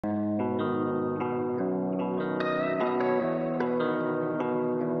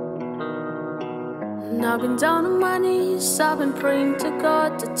And I've been down on my knees, I've been praying to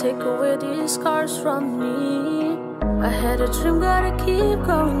God to take away these scars from me. I had a dream, gotta keep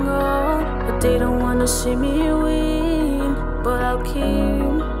going on, but they don't wanna see me win. But I'll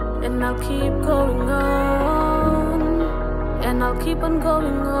keep, and I'll keep going on, and I'll keep on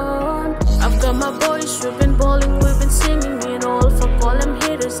going on. I've got my boys, we've been balling, we've been singing it all. Fuck all them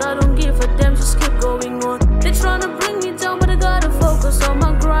haters, I don't give a damn, just keep going on. They tryna bring me down, but I gotta focus on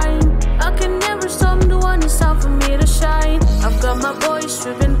my grind. I can never stop, the one it's time for me to shine. I've got my boys,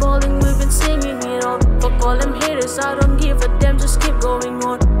 we've been balling, we've been singing it all. Fuck all them haters, I don't give a damn, just keep going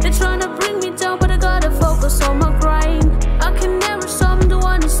on. They tryna bring me down, but I gotta focus on my grind. I can never stop, the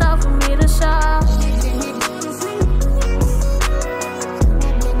one it's time for me to shine.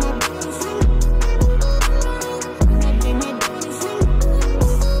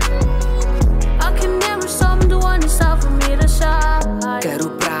 करो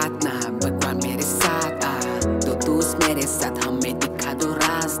प्रार्थना भगवान मेरे साथ आ, तो तू मेरे साथ हमें दिखा दो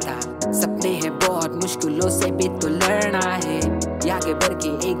रास्ता। सपने हैं बहुत मुश्किलों से भी तो लड़ना है, आगे बढ़ के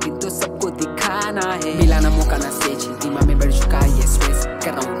एक दिन तो सबको दिखाना है। मिला ना मौका ना स्टेज, दिमाग में बढ़ चुका ये स्ट्रेस।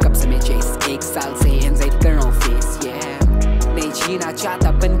 कर रहा हूँ कब से मैं चेस, एक साल से एंजाइटी कर रहा हूँ फेस। नहीं जीना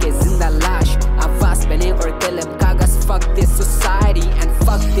चाहता बन के जिंदा लाश, आवाज बने और कलम कागज। Fuck this society and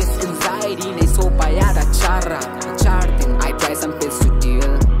fuck this anxiety। नहीं सो पाया था 4 रात 4 दिन। I try some pills to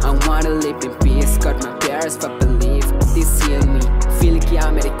deal, I wanna live in peace। Got my prayers but believe this heal me। Feel किया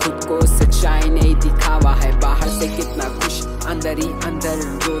मेरे खुद को, सच्चाई नहीं दिखावा है। बाहर से कितना खुश, अंदर ही अंदर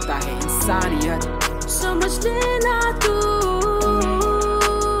रोता है इंसानियत। समझ लेना तू,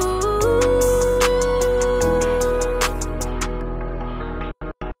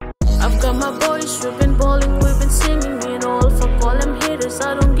 I've got my boys, we've been balling, we've been singing it all. Fuck all them haters,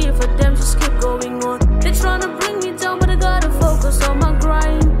 I don't give a damn, just keep going on. They tryna bring me down, but I gotta focus on my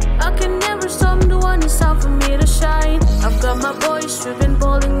grind. I can never stop, the one it's time for me to shine. I've got my boys, we've been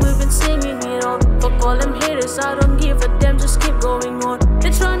balling, we've been singing it all. Fuck all them haters, I don't give a damn, just keep going on.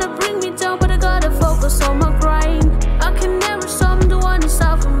 They tryna bring me down, but I gotta focus on my grind. I can never stop, the one it's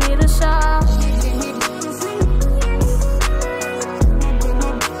time for me to shine.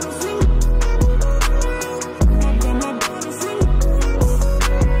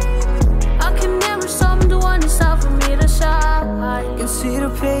 Can see the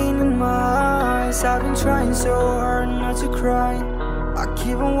pain in my eyes. I've been trying so hard not to cry. I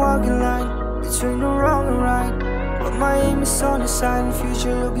keep on walking line between the wrong and right, but my aim is on the side and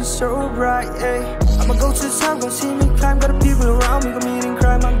future looking so bright. Ay. I'ma go to the top, gon' see me climb. Got the people around me, gon' meet and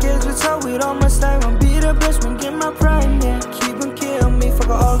cry. My kids will tell with all my style. I'll be the best when get my prime, yeah. Keep on killing me, fuck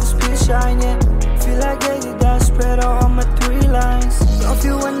all this bitch shine, yeah. Feel like I got spread out on my 3 lines. Don't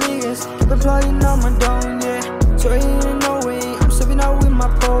feel what niggas keep on plotting on my dome, yeah. So ain't no way, I'm stepping out with my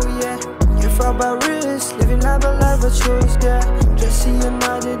pole, yeah. Can't fall by risk, living life a life I chose.